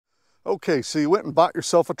Okay, so you went and bought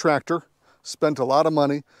yourself a tractor, spent a lot of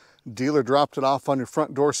money, dealer dropped it off on your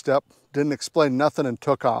front doorstep, didn't explain nothing and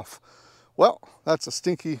took off. Well, that's a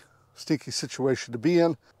stinky situation to be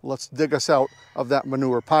in. Let's dig us out of that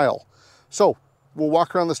manure pile. So we'll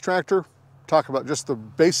walk around this tractor, talk about just the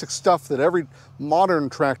basic stuff that every modern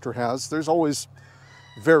tractor has. There's always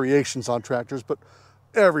variations on tractors, but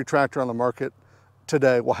every tractor on the market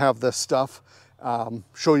today will have this stuff.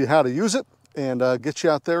 Show you how to use it and get you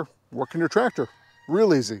out there working your tractor.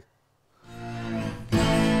 Real easy.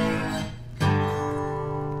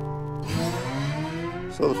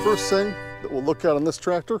 So the first thing that we'll look at on this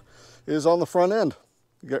tractor is on the front end.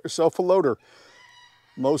 You got yourself a loader.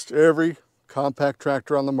 Most every compact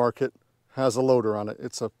tractor on the market has a loader on it.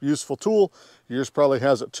 It's a useful tool. Yours probably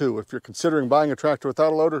has it too. If you're considering buying a tractor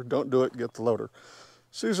without a loader, don't do it, get the loader.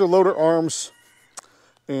 So these are loader arms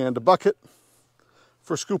and a bucket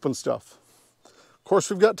for scooping stuff. Of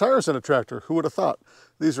course, we've got tires in a tractor. Who would have thought?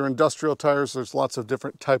 These are industrial tires. There's lots of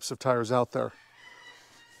different types of tires out there.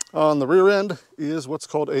 On the rear end is what's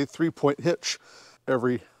called a 3-point hitch.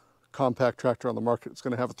 Every compact tractor on the market is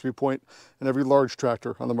going to have a 3-point, and every large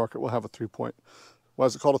tractor on the market will have a 3-point. Why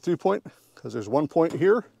is it called a 3-point? Because there's 1 point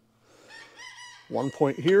here, 1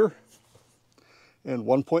 point here, and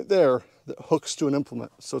 1 point there that hooks to an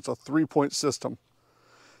implement. So it's a 3-point system.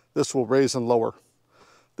 This will raise and lower.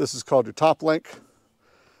 This is called your top link,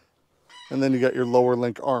 and then you got your lower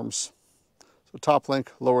link arms. So top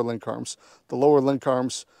link, lower link arms. The lower link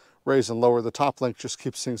arms raise and lower. The top link just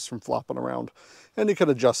keeps things from flopping around. And you can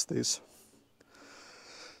adjust these.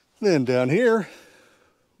 Then down here,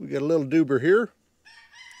 we get a little doober here.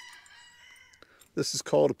 This is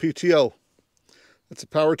called a PTO. It's a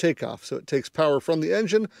power takeoff. So it takes power from the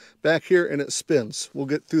engine back here and it spins. We'll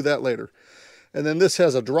get through that later. And then this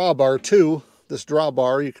has a drawbar too. This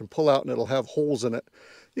drawbar you can pull out and it'll have holes in it.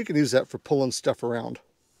 You can use that for pulling stuff around.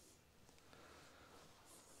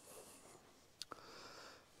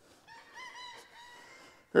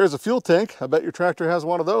 Here's a fuel tank. I bet your tractor has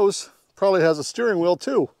one of those. Probably has a steering wheel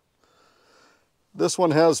too. This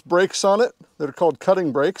one has brakes on it that are called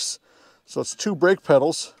cutting brakes. So it's 2 brake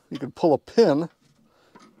pedals. You can pull a pin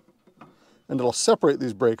and it'll separate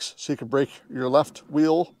these brakes so you can brake your left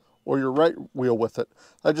wheel or your right wheel with it.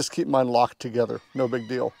 I just keep mine locked together. No big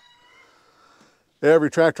deal.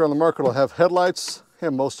 Every tractor on the market will have headlights,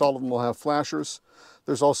 and most all of them will have flashers.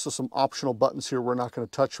 There's also some optional buttons here we're not going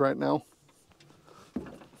to touch right now.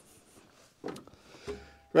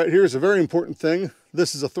 Right here is a very important thing.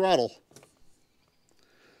 This is a throttle.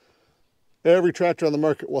 Every tractor on the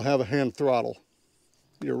market will have a hand throttle.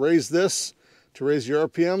 You raise this to raise your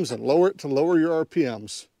RPMs and lower it to lower your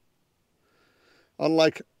RPMs.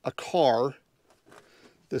 Unlike a car,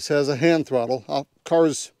 this has a hand throttle.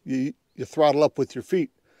 Cars, you throttle up with your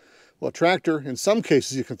feet. Well, a tractor, in some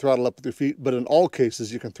cases you can throttle up with your feet, but in all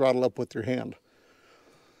cases you can throttle up with your hand.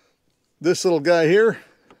 This little guy here,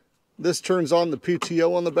 this turns on the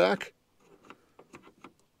PTO on the back.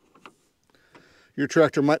 Your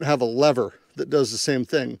tractor might have a lever that does the same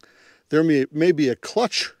thing. There may be a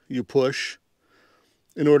clutch you push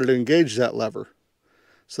in order to engage that lever.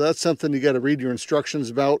 So that's something you got to read your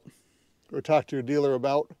instructions about or talk to your dealer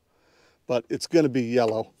about, but it's going to be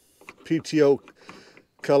yellow. PTO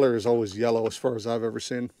color is always yellow as far as I've ever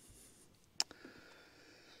seen.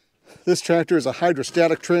 This tractor is a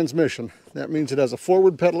hydrostatic transmission. That means it has a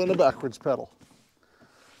forward pedal and a backwards pedal.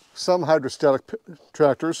 Some hydrostatic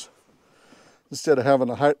tractors, instead of having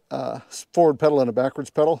a forward pedal and a backwards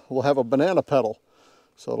pedal, will have a banana pedal.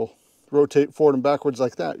 So it'll rotate forward and backwards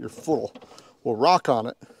like that. Your foot will rock on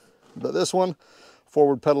it. But this one,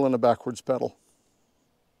 forward pedal and a backwards pedal.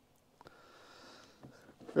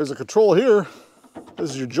 There's a control here.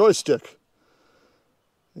 This is your joystick.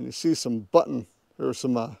 And you see some button, or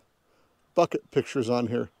some bucket pictures on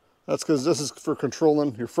here. That's because this is for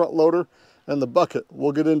controlling your front loader and the bucket.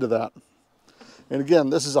 We'll get into that. And again,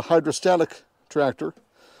 this is a hydrostatic tractor.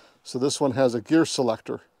 So this one has a gear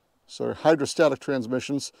selector. So hydrostatic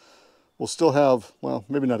transmissions will still have, well,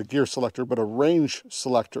 maybe not a gear selector, but a range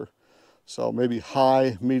selector. So maybe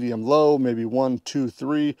high, medium, low, maybe 1, 2,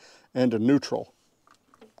 3, and a neutral.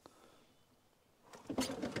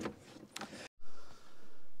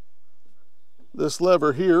 This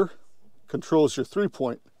lever here controls your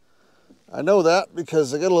 3-point. I know that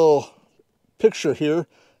because I got a little picture here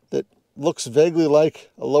that looks vaguely like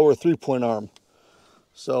a lower 3-point arm.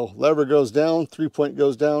 So lever goes down, 3-point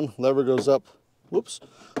goes down, lever goes up, whoops,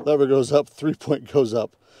 lever goes up, 3-point goes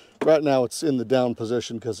up. Right now it's in the down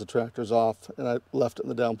position because the tractor's off, and I left it in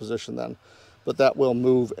the down position then. but that will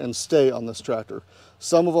move and stay on this tractor.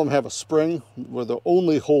 Some of them have a spring where they'll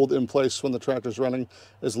only hold in place when the tractor's running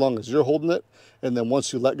as long as you're holding it, and then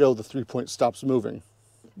once you let go, the 3-point stops moving.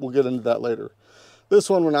 We'll get into that later. This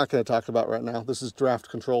one we're not going to talk about right now. This is draft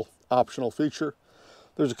control, optional feature.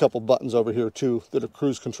 There's a couple buttons over here too that are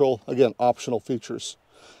cruise control. Again, optional features.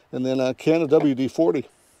 And then a can of WD-40.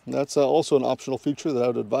 That's also an optional feature that I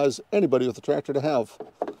would advise anybody with a tractor to have.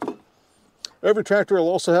 Every tractor will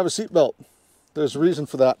also have a seat belt. There's a reason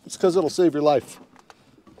for that. It's because it'll save your life.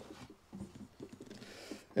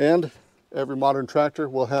 And every modern tractor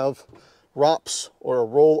will have ROPS, or a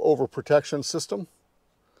rollover protection system.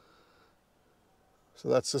 So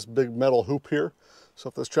that's this big metal hoop here. So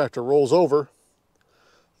if this tractor rolls over,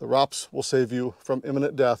 the ROPS will save you from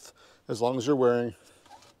imminent death as long as you're wearing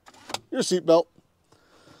your seatbelt.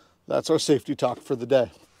 That's our safety talk for the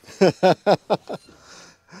day.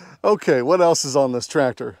 Okay, what else is on this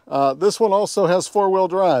tractor? This one also has 4-wheel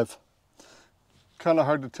drive. Kind of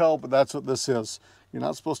hard to tell, but that's what this is. You're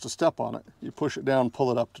not supposed to step on it. You push it down,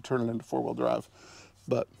 pull it up to turn it into 4-wheel drive.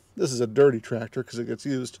 But this is a dirty tractor because it gets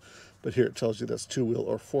used. But here it tells you that's 2-wheel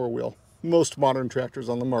or 4-wheel. Most modern tractors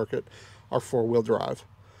on the market are 4-wheel drive.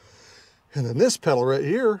 And then this pedal right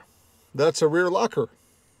here, that's a rear locker.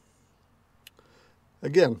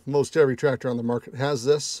 Again, most every tractor on the market has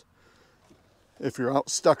this. If you're out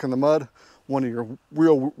stuck in the mud, one of your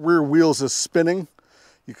rear wheels is spinning,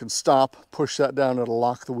 you can stop, push that down, it'll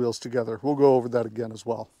lock the wheels together. We'll go over that again as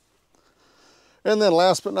well. And then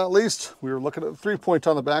last but not least, we were looking at the 3-point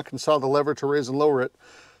on the back and saw the lever to raise and lower it.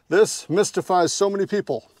 This mystifies so many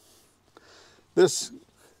people. This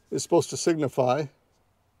is supposed to signify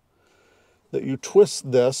that you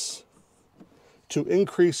twist this to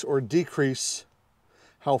increase or decrease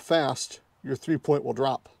how fast your 3-point will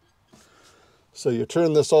drop. So you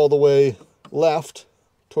turn this all the way left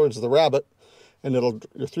towards the rabbit, and your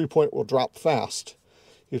 3-point will drop fast.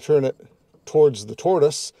 You turn it towards the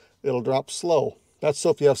tortoise, it'll drop slow. That's so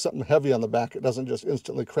if you have something heavy on the back, it doesn't just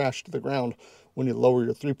instantly crash to the ground when you lower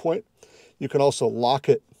your 3-point. You can also lock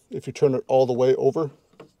it if you turn it all the way over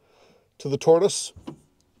to the tortoise.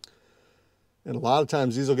 And a lot of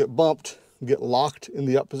times these will get bumped, get locked in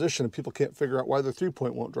the up position, and people can't figure out why their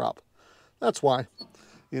 3-point won't drop. That's why.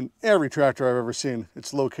 In every tractor I've ever seen,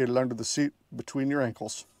 it's located under the seat between your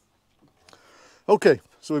ankles. Okay,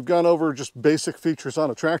 so we've gone over just basic features on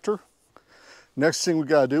a tractor. Next thing we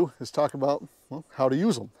gotta do is talk about, well, how to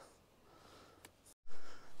use them.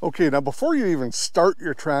 Okay, now before you even start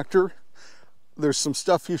your tractor, there's some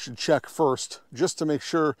stuff you should check first, just to make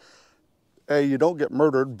sure, A, you don't get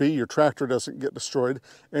murdered, B, your tractor doesn't get destroyed,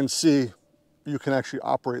 and C, you can actually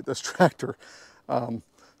operate this tractor.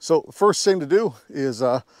 So first thing to do is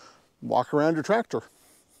walk around your tractor.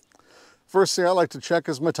 First thing I like to check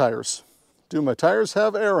is my tires. Do my tires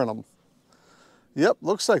have air in them? Yep,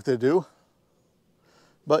 looks like they do.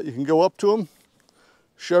 But you can go up to them,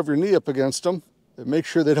 shove your knee up against them, and make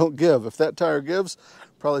sure they don't give. If that tire gives,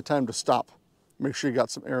 probably time to stop. Make sure you got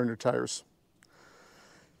some air in your tires.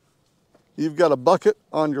 You've got a bucket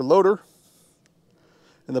on your loader,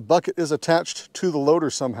 and the bucket is attached to the loader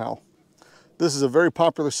somehow. This is a very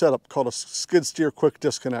popular setup called a skid steer quick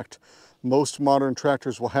disconnect. Most modern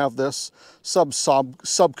tractors will have this.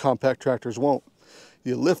 Subcompact tractors won't.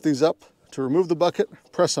 You lift these up to remove the bucket,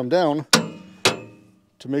 press them down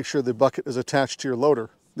to make sure the bucket is attached to your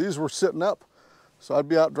loader. These were sitting up, so I'd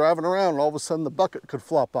be out driving around and all of a sudden the bucket could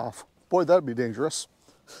flop off. Boy, that'd be dangerous.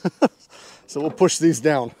 So we'll push these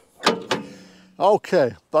down.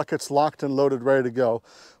 Okay, bucket's locked and loaded, ready to go.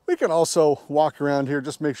 We can also walk around here,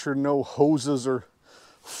 just make sure no hoses are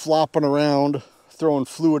flopping around, throwing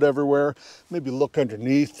fluid everywhere. Maybe look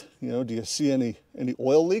underneath, do you see any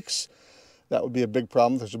oil leaks? That would be a big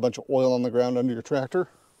problem. There's a bunch of oil on the ground under your tractor.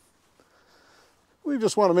 We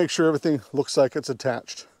just want to make sure everything looks like it's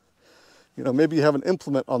attached. Maybe you have an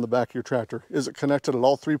implement on the back of your tractor. Is it connected at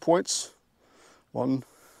all 3 points? 1,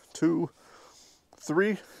 2,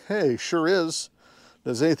 3. Hey, sure is.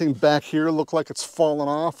 Does anything back here look like it's fallen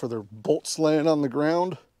off or there are bolts laying on the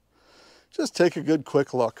ground? Just take a good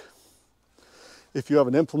quick look. If you have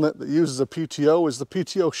an implement that uses a PTO, is the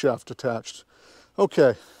PTO shaft attached?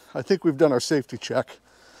 Okay, I think we've done our safety check.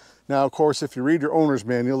 Now, of course, if you read your owner's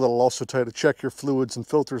manual, it'll also tell you to check your fluids and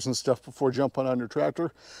filters and stuff before jumping on your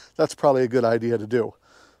tractor. That's probably a good idea to do.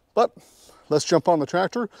 But let's jump on the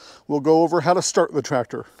tractor. We'll go over how to start the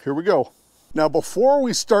tractor. Here we go. Now, before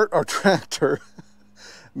we start our tractor,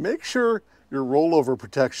 make sure your rollover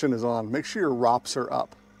protection is on. Make sure your ROPS are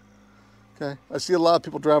up. Okay, I see a lot of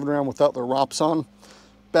people driving around without their ROPS on.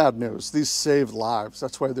 Bad news, these save lives.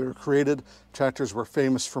 That's why they were created. Tractors were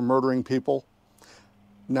famous for murdering people.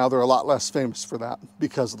 Now they're a lot less famous for that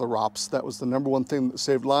because of the ROPS. That was the #1 thing that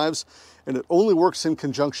saved lives, and it only works in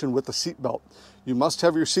conjunction with the seatbelt. You must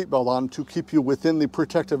have your seatbelt on to keep you within the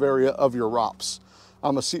protective area of your ROPS.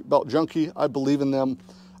 I'm a seatbelt junkie. I believe in them.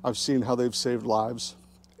 I've seen how they've saved lives.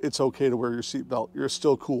 It's okay to wear your seatbelt. You're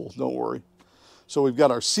still cool, don't worry. So we've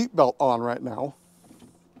got our seatbelt on right now.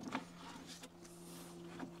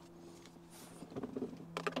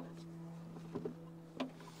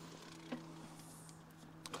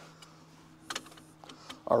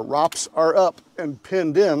 Our ROPS are up and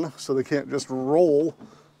pinned in so they can't just roll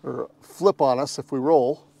or flip on us if we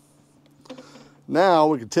roll. Now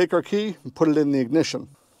we can take our key and put it in the ignition.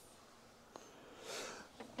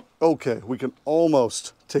 Okay, we can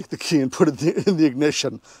almost take the key and put it in the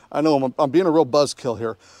ignition. I know I'm being a real buzzkill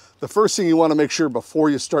here. The first thing you want to make sure before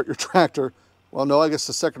you start your tractor, well, no, I guess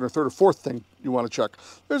the second or third or fourth thing you want to check.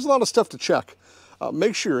 There's a lot of stuff to check.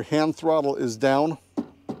 Make sure your hand throttle is down.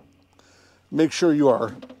 Make sure you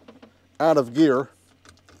are out of gear,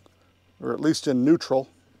 or at least in neutral.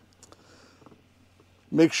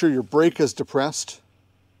 Make sure your brake is depressed.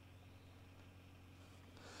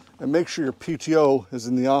 And make sure your PTO is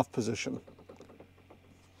in the off position.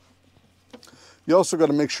 You also got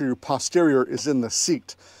to make sure your posterior is in the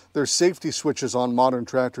seat. There's safety switches on modern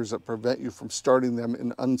tractors that prevent you from starting them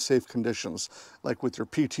in unsafe conditions, like with your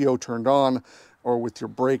PTO turned on, or with your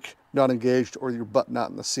brake not engaged, or your butt not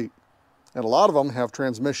in the seat. And a lot of them have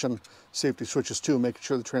transmission safety switches too, making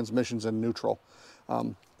sure the transmission's in neutral.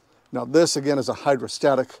 Now this again is a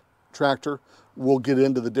hydrostatic tractor. We'll get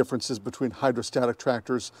into the differences between hydrostatic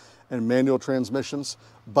tractors and manual transmissions,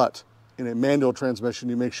 but in a manual transmission,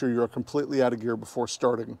 you make sure you're completely out of gear before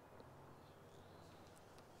starting.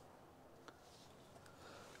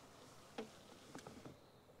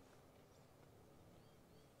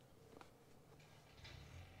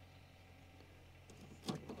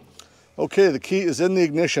 Okay, the key is in the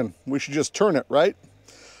ignition. We should just turn it, right?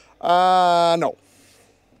 No.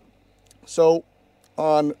 So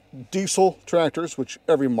on diesel tractors, which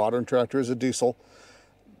every modern tractor is a diesel,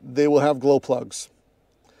 they will have glow plugs.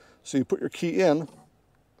 So you put your key in.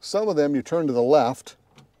 Some of them you turn to the left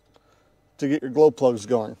to get your glow plugs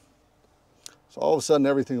going. So all of a sudden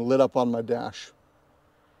everything lit up on my dash.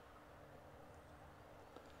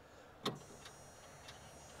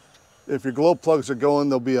 If your glow plugs are going,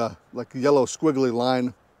 there'll be a yellow squiggly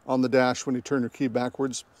line on the dash when you turn your key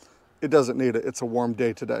backwards. It doesn't need it. It's a warm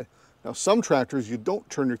day today. Now some tractors, you don't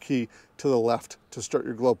turn your key to the left to start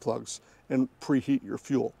your glow plugs and preheat your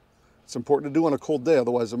fuel. It's important to do on a cold day,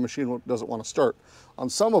 otherwise the machine doesn't want to start. On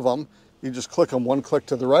some of them, you just click them one click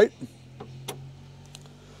to the right.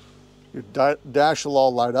 Your dash will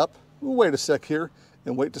all light up. We'll wait a sec here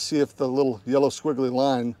and wait to see if the little yellow squiggly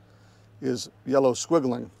line is yellow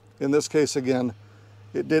squiggling. In this case, again,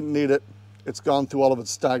 it didn't need it. It's gone through all of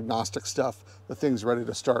its diagnostic stuff. The thing's ready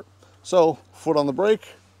to start. So, foot on the brake.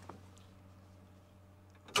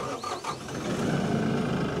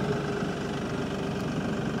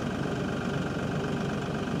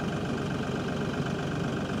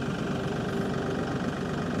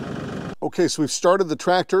 Okay, so we've started the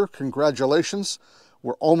tractor. Congratulations.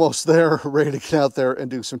 We're almost there, ready to get out there and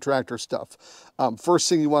do some tractor stuff. First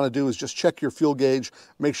thing you want to do is just check your fuel gauge,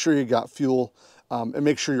 make sure you got fuel, and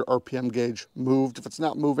make sure your RPM gauge moved. If it's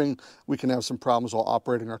not moving, we can have some problems while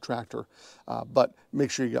operating our tractor. But make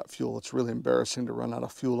sure you got fuel. It's really embarrassing to run out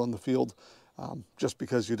of fuel in the field just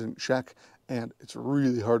because you didn't check, and it's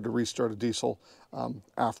really hard to restart a diesel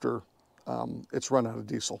after it's run out of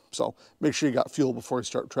diesel. So make sure you got fuel before you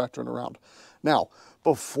start tractoring around. Now,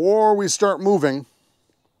 before we start moving,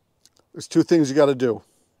 there's two things you got to do.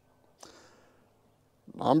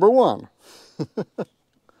 Number one,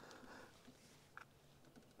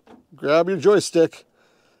 grab your joystick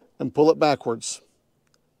and pull it backwards.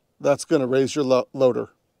 That's going to raise your loader.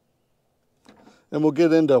 And we'll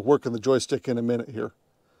get into working the joystick in a minute here.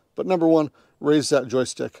 But number one, raise that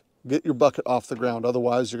joystick. Get your bucket off the ground.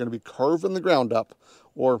 Otherwise, you're going to be carving the ground up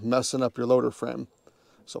or messing up your loader frame.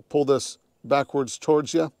 So pull this backwards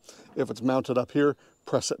towards you. If it's mounted up here,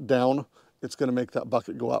 press it down. It's going to make that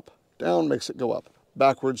bucket go up. Down makes it go up.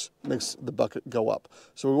 Backwards makes the bucket go up.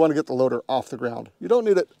 So we want to get the loader off the ground. You don't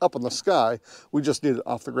need it up in the sky. We just need it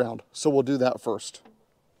off the ground. So we'll do that first.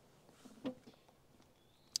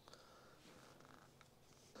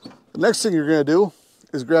 The next thing you're going to do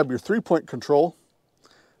is grab your 3-point control,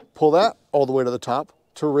 pull that all the way to the top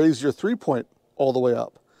to raise your 3-point all the way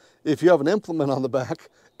up. If you have an implement on the back,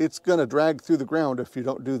 it's going to drag through the ground if you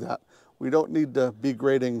don't do that. We don't need to be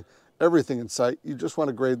grading everything in sight. You just want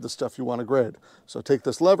to grade the stuff you want to grade. So take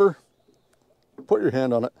this lever, put your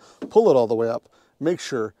hand on it, pull it all the way up. make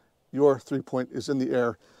sure your 3-point is in the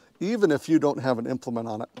air, even if you don't have an implement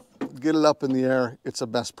on it. Get it up in the air. It's a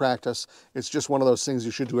best practice. It's just one of those things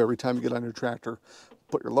you should do every time you get on your tractor.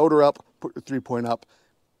 Put your loader up, put your 3-point up.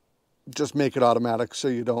 Just make it automatic so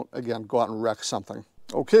you don't, again, go out and wreck something.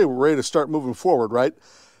 Okay, we're ready to start moving forward, right?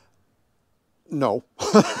 No.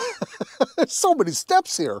 There's so many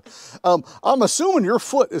steps here. I'm assuming your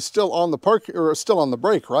foot is still on the still on the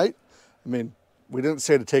brake, right? I mean, we didn't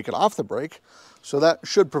say to take it off the brake, so that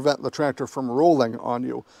should prevent the tractor from rolling on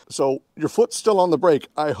you. So your foot's still on the brake,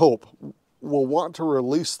 I hope. We'll want to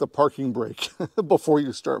release the parking brake before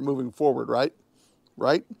you start moving forward, right?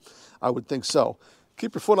 Right? I would think so.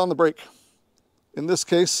 Keep your foot on the brake. In this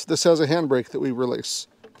case, this has a handbrake that we release.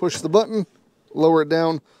 Push the button, lower it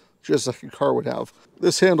down, just like your car would have.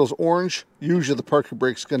 This handle's orange. Usually the parking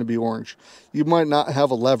brake's going to be orange. You might not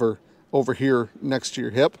have a lever over here next to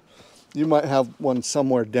your hip. You might have one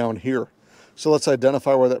somewhere down here. So let's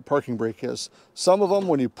identify where that parking brake is. Some of them,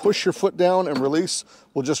 when you push your foot down and release,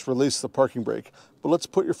 will just release the parking brake. But let's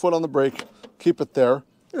put your foot on the brake, keep it there.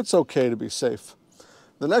 It's okay to be safe.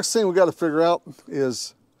 The next thing we got to figure out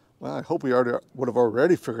is, well, I hope we would have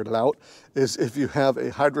already figured it out, is if you have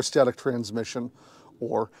a hydrostatic transmission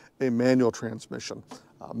or a manual transmission.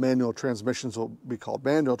 Manual transmissions will be called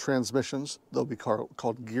manual transmissions. They'll be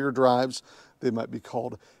called gear drives. They might be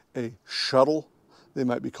called a shuttle. They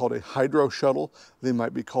might be called a hydro shuttle. They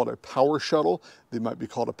might be called a power shuttle. They might be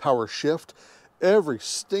called a power shift. Every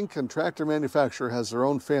stinking tractor manufacturer has their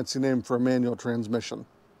own fancy name for a manual transmission.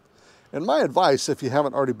 And my advice, if you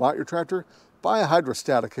haven't already bought your tractor, buy a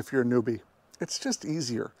hydrostatic if you're a newbie. It's just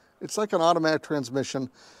easier. It's like an automatic transmission.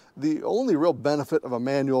 The only real benefit of a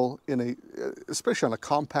manual, especially on a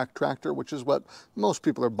compact tractor, which is what most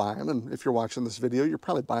people are buying, and if you're watching this video, you're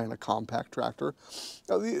probably buying a compact tractor.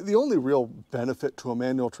 The only real benefit to a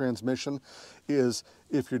manual transmission is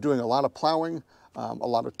if you're doing a lot of plowing, a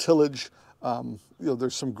lot of tillage.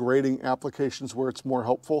 There's some grading applications where it's more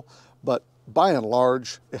helpful, but by and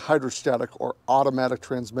large, a hydrostatic or automatic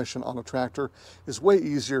transmission on a tractor is way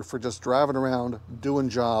easier for just driving around, doing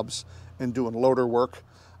jobs, and doing loader work.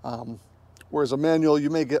 Whereas a manual, you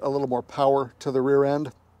may get a little more power to the rear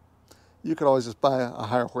end. You could always just buy a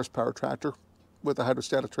higher horsepower tractor with a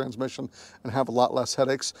hydrostatic transmission and have a lot less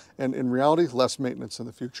headaches, and in reality, less maintenance in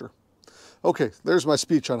the future. Okay, there's my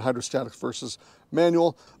speech on hydrostatic versus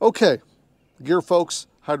manual. Okay, gear folks,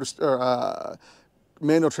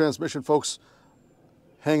 manual transmission folks,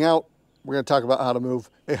 hang out. We're going to talk about how to move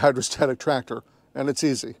a hydrostatic tractor, and it's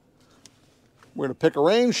easy. We're going to pick a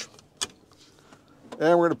range,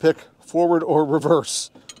 and we're going to pick forward or reverse.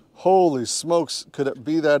 Holy smokes, could it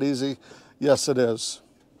be that easy? Yes, it is.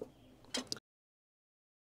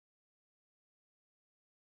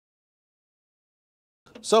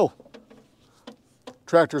 So,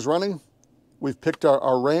 tractor's running. We've picked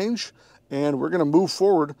our range, and we're going to move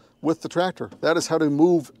forward with the tractor. That is how to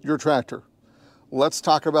move your tractor. Let's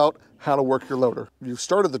talk about how to work your loader. You've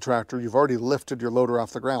started the tractor, you've already lifted your loader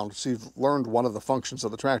off the ground, so you've learned one of the functions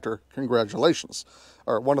of the tractor. Congratulations.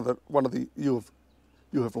 Or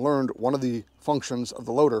you have learned one of the functions of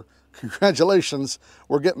the loader. Congratulations,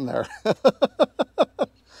 we're getting there.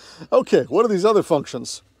 Okay, what are these other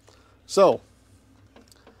functions? So,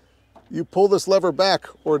 you pull this lever back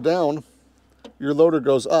or down, your loader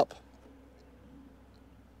goes up.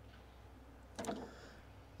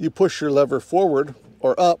 You push your lever forward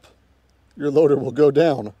or up, your loader will go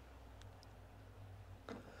down.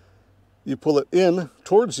 You pull it in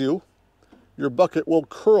towards you, your bucket will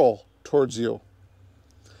curl towards you.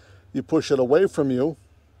 You push it away from you,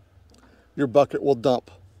 your bucket will dump.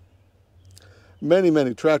 Many,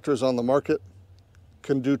 many tractors on the market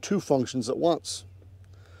can do two functions at once.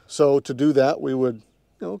 So to do that, we would,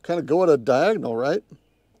 kind of go at a diagonal, right?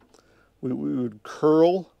 We would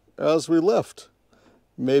curl as we lift.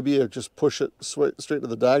 Maybe you just push it straight to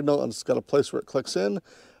the diagonal and it's got a place where it clicks in.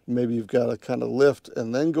 Maybe you've got to kind of lift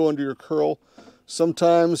and then go into your curl.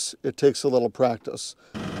 Sometimes it takes a little practice.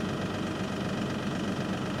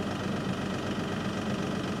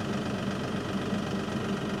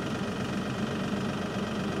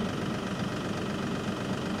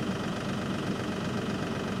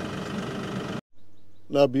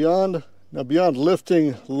 Now beyond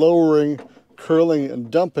lifting, lowering, curling,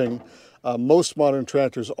 and dumping, most modern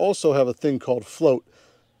tractors also have a thing called float.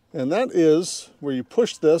 And that is where you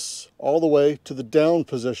push this all the way to the down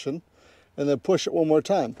position and then push it one more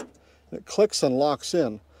time. And it clicks and locks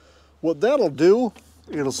in. What that'll do,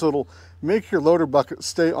 it'll make your loader bucket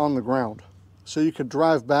stay on the ground. So you can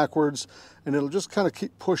drive backwards and it'll just kind of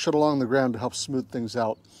keep pushing along the ground to help smooth things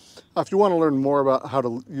out. If you want to learn more about how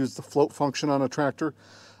to use the float function on a tractor,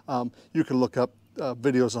 you can look up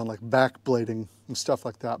videos on like back blading and stuff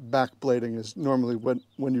like that. Back blading is normally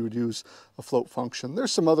when you would use a float function.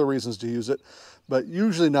 There's some other reasons to use it, but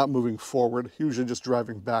usually not moving forward, usually just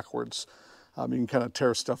driving backwards. You can kind of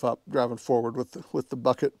tear stuff up driving forward with the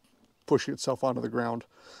bucket pushing itself onto the ground.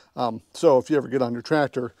 So if you ever get on your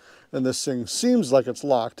tractor and this thing seems like it's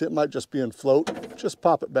locked, it might just be in float, just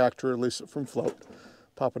pop it back to release it from float.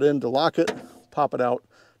 Pop it in to lock it, pop it out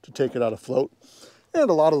to take it out of float. And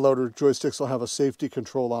a lot of loader joysticks will have a safety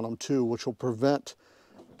control on them too, which will prevent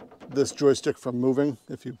this joystick from moving.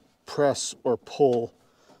 If you press or pull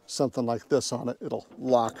something like this on it, it'll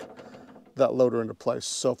lock that loader into place.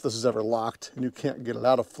 So if this is ever locked and you can't get it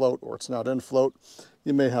out of float or it's not in float,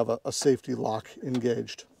 you may have a safety lock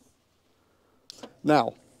engaged.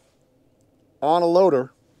 Now, on a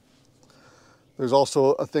loader, there's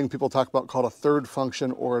also a thing people talk about called a third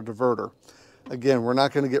function or a diverter. Again, we're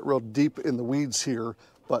not going to get real deep in the weeds here,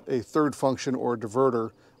 but a third function or a diverter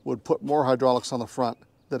would put more hydraulics on the front,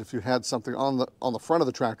 that if you had something on the front of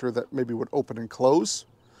the tractor that maybe would open and close,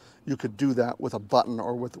 you could do that with a button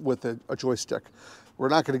or with a joystick. We're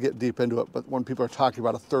not going to get deep into it, but when people are talking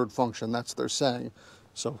about a third function, that's what they're saying.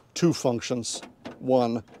 So 2 functions,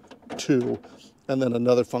 1, 2, and then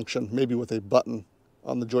another function, maybe with a button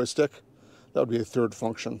on the joystick. That would be a third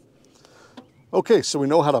function. Okay, so we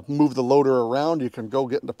know how to move the loader around. You can go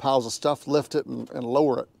get into piles of stuff, lift it, and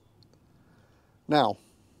lower it. Now,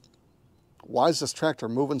 why is this tractor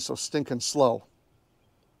moving so stinking slow?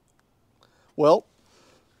 Well,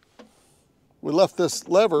 we left this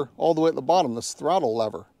lever all the way at the bottom, this throttle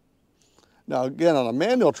lever. Now again, on a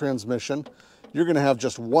manual transmission, you're going to have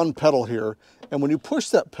just one pedal here, and when you push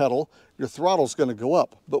that pedal, your throttle's going to go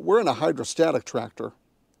up. But we're in a hydrostatic tractor,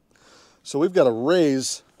 so we've got to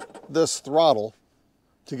raise this throttle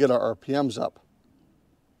to get our RPMs up.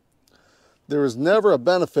 There is never a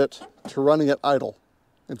benefit to running it idle.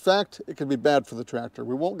 In fact, it can be bad for the tractor.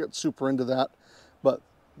 We won't get super into that, but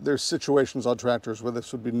there's situations on tractors where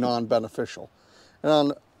this would be non-beneficial. And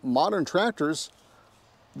on modern tractors,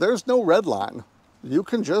 there's no red line. You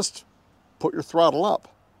can just put your throttle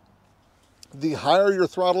up. The higher your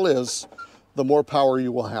throttle is, the more power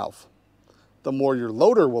you will have. The more your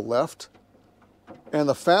loader will lift, and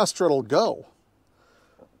the faster it'll go.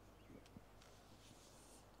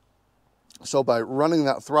 So by running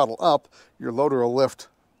that throttle up, your loader will lift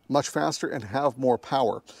much faster and have more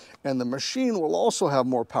power. And the machine will also have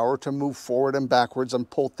more power to move forward and backwards and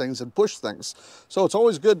pull things and push things. So it's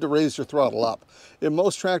always good to raise your throttle up. In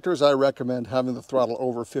most tractors, I recommend having the throttle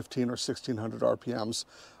over 15 or 1600 RPMs.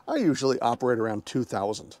 I usually operate around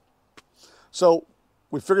 2000. So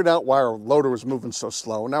we figured out why our loader was moving so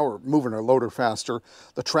slow. Now we're moving our loader faster.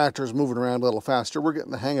 The tractor's moving around a little faster. We're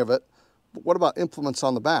getting the hang of it. But what about implements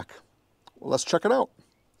on the back? Well, let's check it out.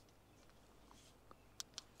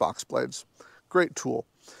 Box blades, great tool.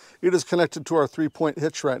 It is connected to our 3-point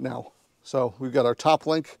hitch right now. So we've got our top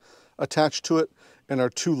link attached to it and our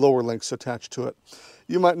 2 lower links attached to it.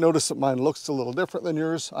 You might notice that mine looks a little different than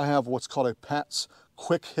yours. I have what's called a Pat's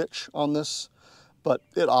quick hitch on this, but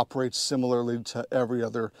it operates similarly to every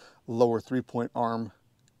other lower 3-point arm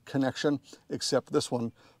connection, except this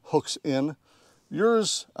one hooks in.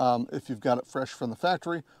 Yours, if you've got it fresh from the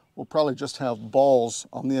factory, will probably just have balls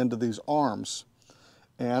on the end of these arms,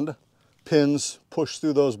 and pins push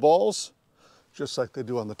through those balls, just like they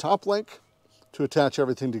do on the top link, to attach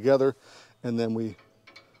everything together, and then we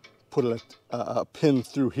put a pin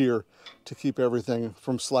through here to keep everything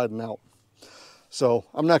from sliding out. So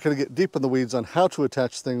I'm not going to get deep in the weeds on how to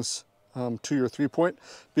attach things to your 3-point,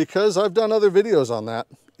 because I've done other videos on that,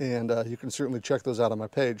 and you can certainly check those out on my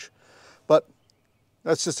page. But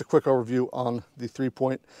that's just a quick overview on the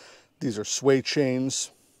 3-point. These are sway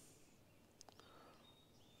chains.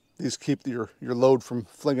 These keep your load from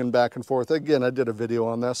flinging back and forth. Again, I did a video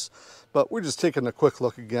on this, but we're just taking a quick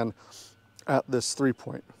look again at this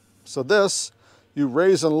 3-point. So this, you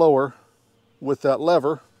raise and lower with that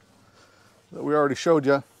lever that we already showed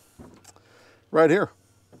you right here.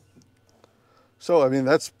 So, I mean,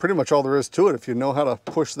 that's pretty much all there is to it. If you know how to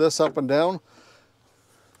push this up and down,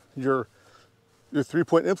 your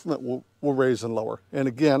 3-point implement will raise and lower. And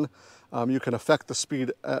again, you can affect the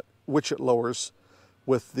speed at which it lowers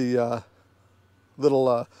with the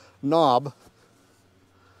little knob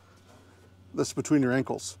that's between your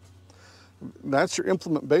ankles. That's your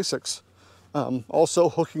implement basics. Also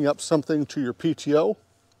hooking up something to your PTO.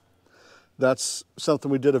 That's something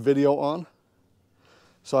we did a video on.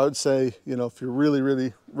 So I would say, you know, if you're really,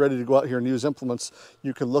 really ready to go out here and use implements,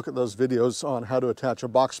 you can look at those videos on how to attach a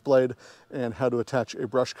box blade and how to attach a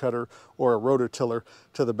brush cutter or a rototiller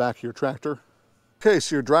to the back of your tractor. Okay,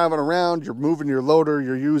 so you're driving around, you're moving your loader,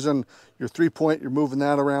 you're using your 3-point, you're moving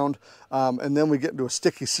that around, and then we get into a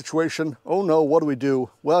sticky situation. Oh no, what do we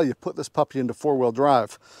do? Well, you put this puppy into 4-wheel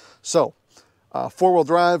drive. So, 4-wheel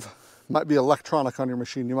drive might be electronic on your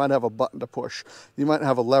machine. You might have a button to push. You might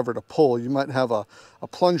have a lever to pull. You might have a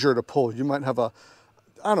plunger to pull. You might have a,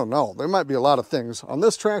 I don't know, there might be a lot of things. On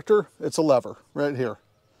this tractor, it's a lever right here.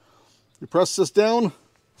 You press this down,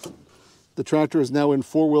 the tractor is now in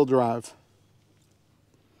 4-wheel drive.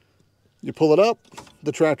 You pull it up,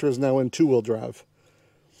 the tractor is now in 2-wheel drive.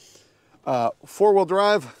 4-wheel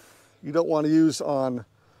drive, you don't want to use on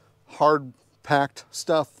hard packed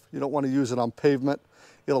stuff. You don't want to use it on pavement.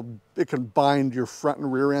 It can bind your front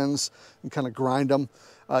and rear ends and kind of grind them.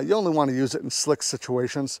 You only want to use it in slick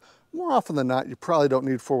situations. More often than not, you probably don't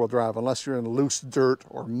need 4-wheel drive unless you're in loose dirt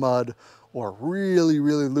or mud or really,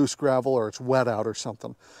 really loose gravel or it's wet out or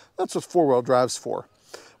something. That's what 4-wheel drive's for.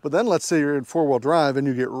 But then let's say you're in 4-wheel drive and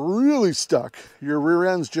you get really stuck. Your rear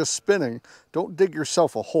end's just spinning. Don't dig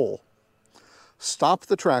yourself a hole. Stop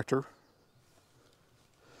the tractor.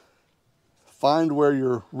 Find where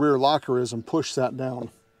your rear locker is and push that down.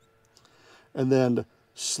 And then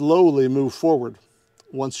slowly move forward.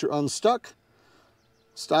 Once you're unstuck,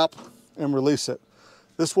 stop and release it.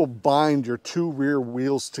 This will bind your 2 rear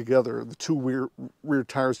wheels together, the 2 rear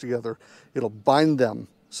tires together. It'll bind them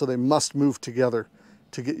so they must move together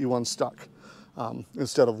to get you unstuck.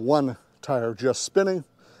 Instead of one tire just spinning,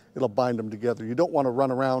 it'll bind them together. You don't want to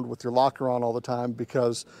run around with your locker on all the time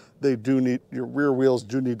because your rear wheels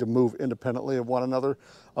do need to move independently of one another.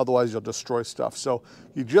 Otherwise you'll destroy stuff. So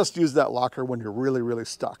you just use that locker when you're really, really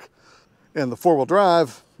stuck. And the 4-wheel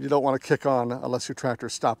drive, you don't want to kick on unless your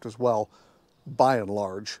tractor's stopped as well, by and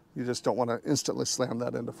large. You just don't want to instantly slam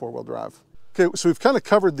that into 4-wheel drive. Okay, so we've kind of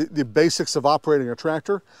covered the basics of operating a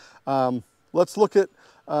tractor. Let's look at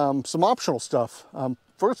some optional stuff.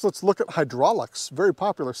 First, let's look at hydraulics, very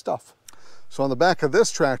popular stuff. So on the back of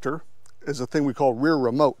this tractor is a thing we call rear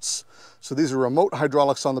remotes. So these are remote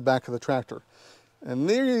hydraulics on the back of the tractor. And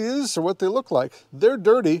these are what they look like. They're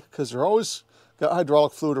dirty because they're always got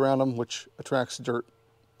hydraulic fluid around them, which attracts dirt.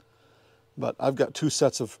 But I've got 2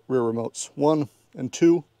 sets of rear remotes, 1 and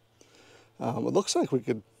 2. It looks like we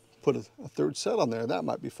could put a 3rd set on there. That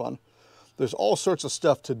might be fun. There's all sorts of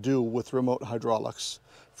stuff to do with remote hydraulics.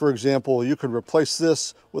 For example, you could replace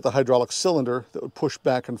this with a hydraulic cylinder that would push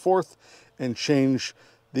back and forth and change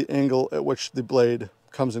the angle at which the blade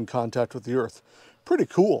comes in contact with the earth. Pretty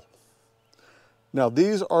cool. Now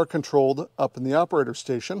these are controlled up in the operator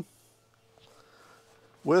station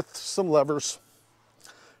with some levers.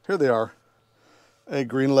 Here they are, a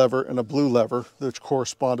green lever and a blue lever, which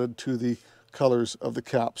corresponded to the colors of the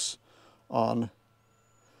caps on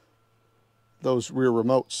those rear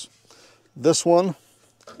remotes. This one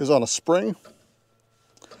is on a spring,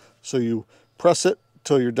 so you press it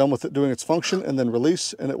till you're done with it doing its function and then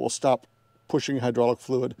release, and it will stop pushing hydraulic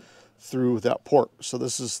fluid through that port. So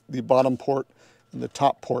this is the bottom port and the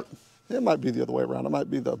top port. It might be the other way around. It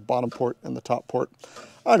might be the bottom port and the top port.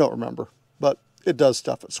 I don't remember, but it does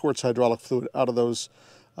stuff. It squirts hydraulic fluid out of those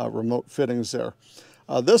remote fittings there.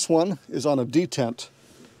 This one is on a detent.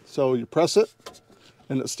 So you press it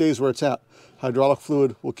and it stays where it's at. Hydraulic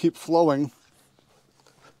fluid will keep flowing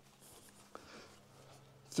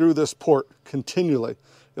through this port continually.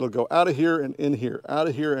 It'll go out of here and in here, out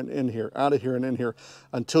of here and in here, out of here and in here,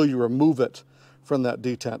 until you remove it from that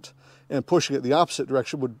detent. And pushing it the opposite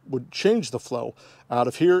direction would change the flow. Out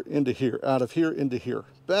of here into here, out of here into here,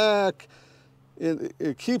 back.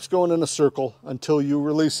 It keeps going in a circle until you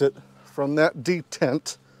release it from that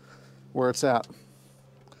detent where it's at.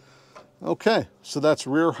 Okay, so that's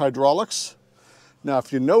rear hydraulics. Now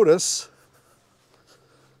if you notice,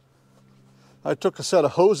 I took a set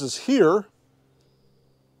of hoses here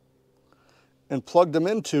and plugged them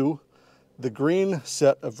into the green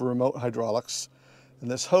set of remote hydraulics.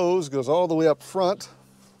 And this hose goes all the way up front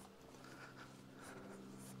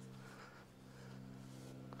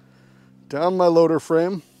down my loader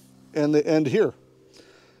frame and the end here.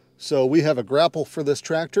 So we have a grapple for this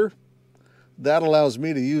tractor. That allows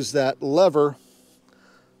me to use that lever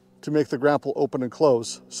to make the grapple open and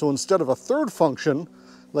close. So instead of a 3rd function,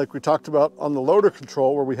 like we talked about on the loader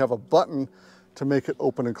control where we have a button to make it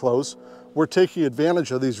open and close, we're taking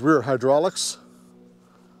advantage of these rear hydraulics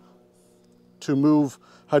to move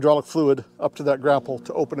hydraulic fluid up to that grapple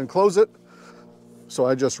to open and close it. So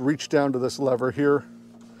I just reach down to this lever here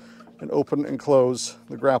and open and close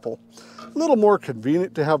the grapple. A little more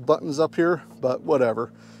convenient to have buttons up here, but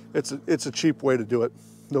whatever. It's a cheap way to do it.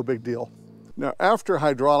 No big deal. Now, after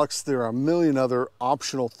hydraulics, there are a million other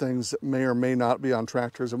optional things that may or may not be on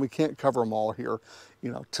tractors, and we can't cover them all here.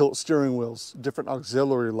 You know, tilt steering wheels, different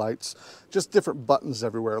auxiliary lights, just different buttons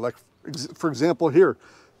everywhere. Like, for example, here,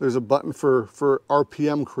 there's a button for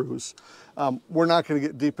RPM cruise. We're not going to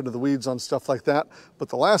get deep into the weeds on stuff like that, but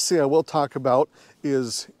the last thing I will talk about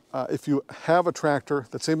is if you have a tractor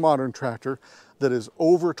that's a modern tractor that is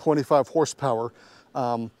over 25 horsepower,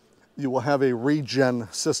 you will have a regen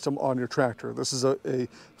system on your tractor. This is a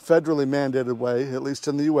federally mandated way, at least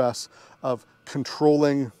in the US, of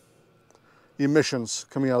controlling emissions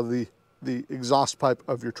coming out of the exhaust pipe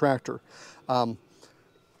of your tractor.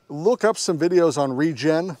 Look up some videos on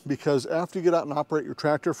regen, because after you get out and operate your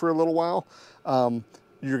tractor for a little while,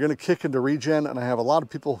 you're going to kick into regen, and I have a lot of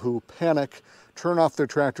people who panic, turn off their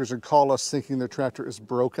tractors and call us thinking their tractor is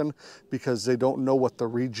broken because they don't know what the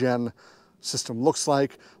regen system looks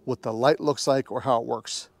like, what the light looks like, or how it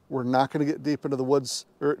works. We're not going to get deep into the woods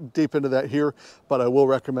or deep into that here, but I will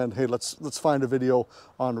recommend, hey, let's find a video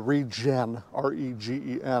on regen,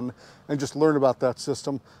 R-E-G-E-N, and just learn about that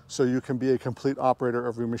system so you can be a complete operator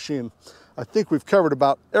of your machine. I think we've covered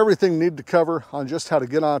about everything we need to cover on just how to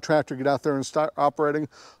get on a tractor, get out there and start operating.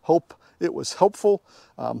 Hope it was helpful.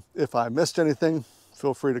 If I missed anything,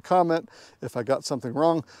 feel free to comment. If I got something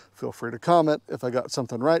wrong, feel free to comment. If I got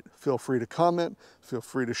something right, feel free to comment. Feel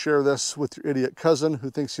free to share this with your idiot cousin who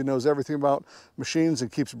thinks he knows everything about machines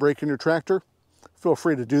and keeps breaking your tractor. Feel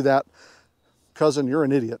free to do that. Cousin, you're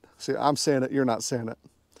an idiot. See, I'm saying it, you're not saying it.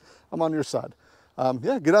 I'm on your side.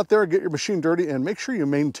 Yeah, get out there and get your machine dirty and make sure you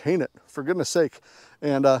maintain it, for goodness sake.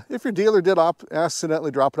 And if your dealer did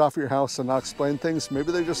accidentally drop it off at your house and not explain things,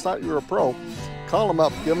 maybe they just thought you were a pro. Call them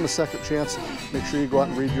up, give them a second chance. Make sure you go out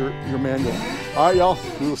and read your manual. All right, y'all,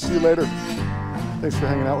 we will see you later. Thanks for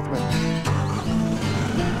hanging out with me.